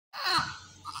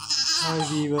Hi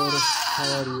viewer, how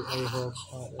are you? I hope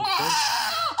all are good.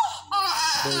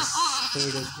 This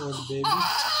 3 days old baby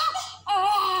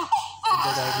with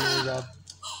the diagnosis of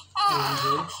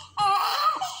angel.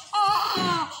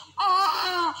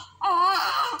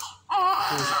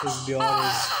 His BR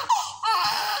is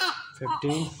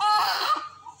 15,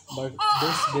 but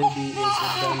this baby is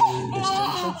abdominal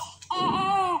distension.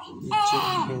 You check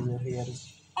his here.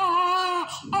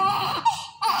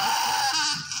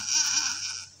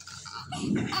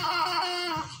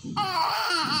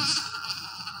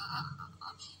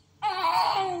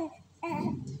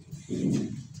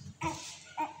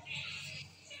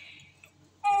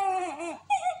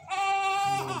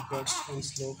 Guts and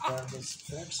slow progress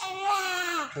steps.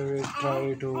 Try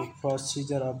to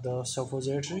procedure of the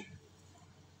suppository.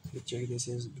 You check this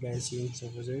is glycine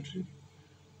suppository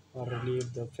or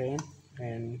relieve the pain,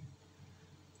 and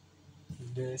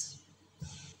this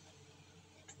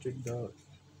to check the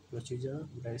procedure of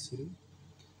glycine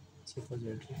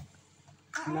suppository.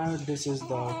 Now this is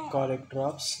the colic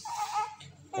drops.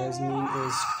 As mean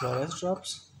is chlorus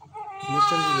drops.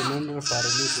 Natural remainder for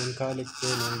relief in colic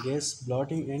pain and gas,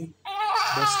 bloating and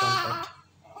discomfort.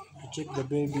 To check the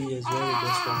baby is very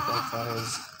discomfort for his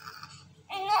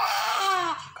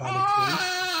colic pain.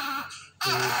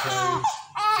 We try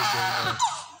to get the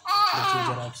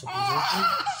procedure of suppository.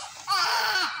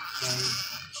 And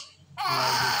now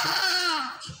we check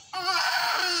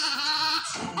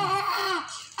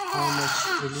how much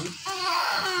relief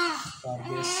for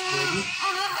this baby.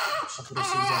 A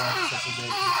procedure of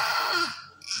suppository.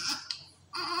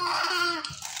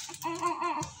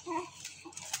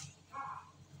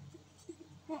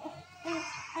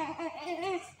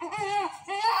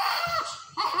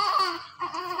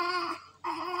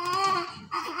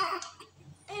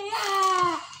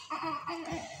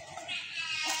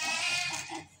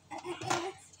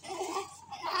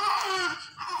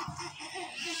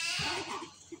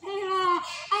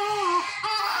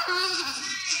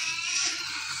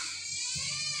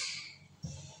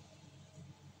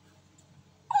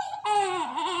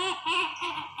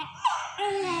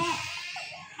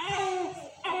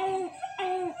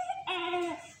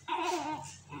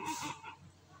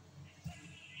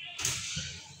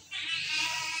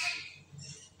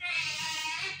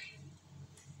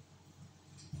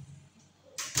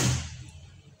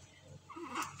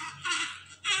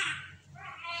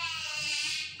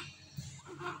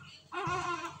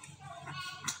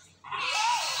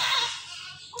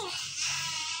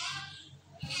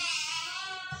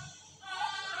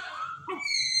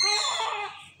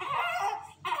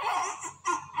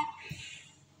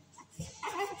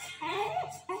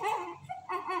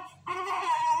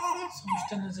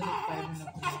 नजर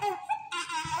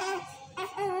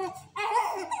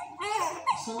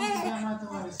समझ गया मैं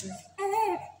तुम्हारे से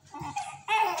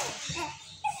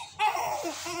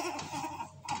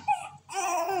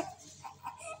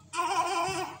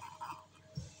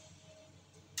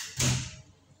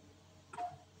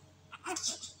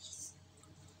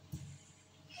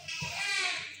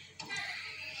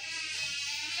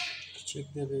Check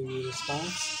the baby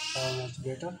response, how much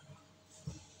better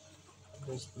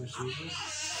this procedure.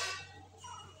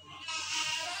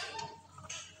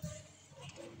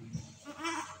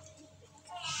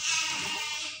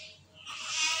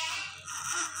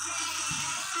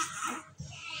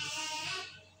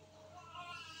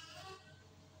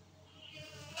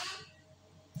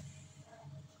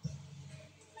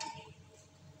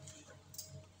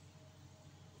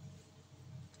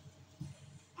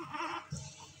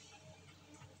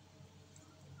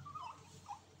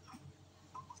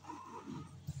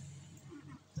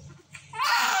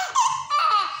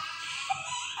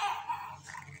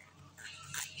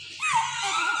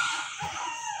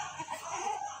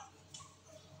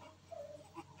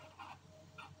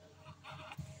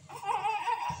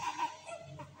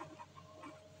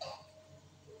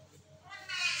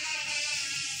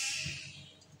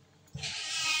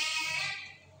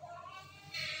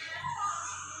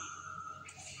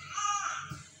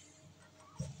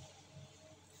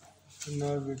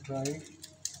 Now we try to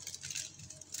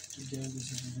give this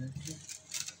directly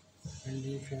and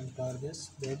leave him for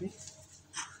this baby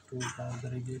to pass the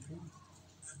relieving.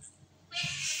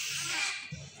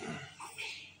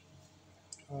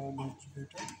 How much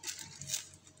better?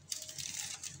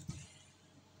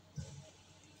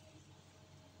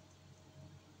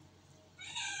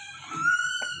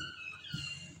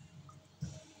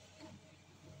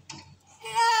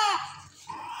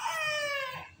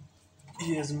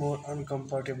 He is more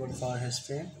uncomfortable for his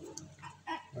pain,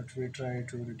 but we try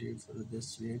to reduce for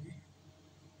this baby.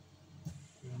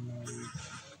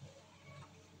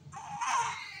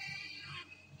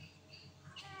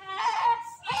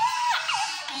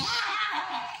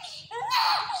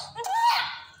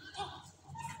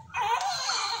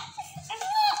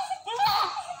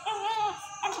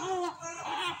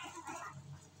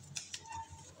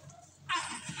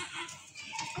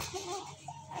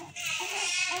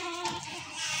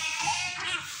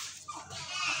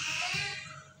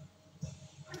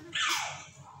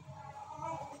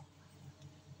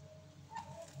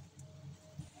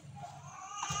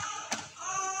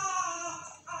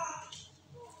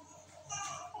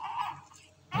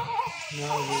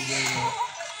 Now we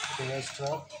will rest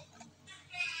drop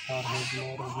or has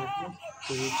more regularly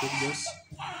to check this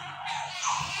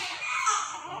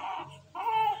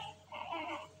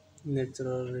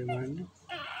natural reminder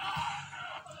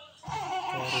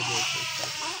for a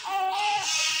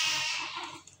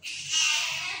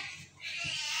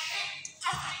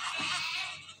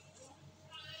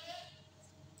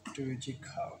to check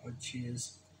how much he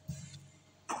is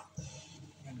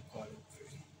and call it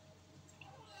free.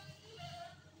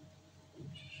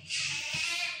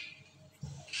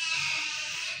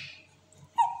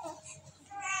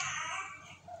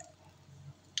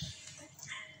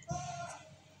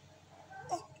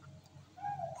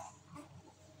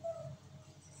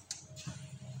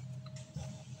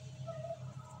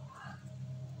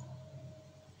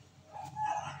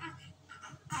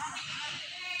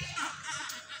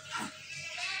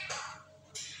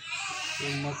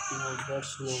 Not that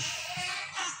slow.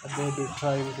 A baby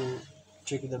trying to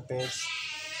check the pace,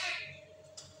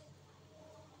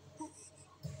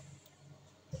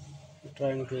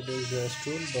 trying to reduce the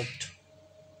stool, but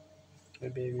the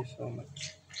baby so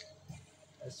much.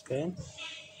 That's pain.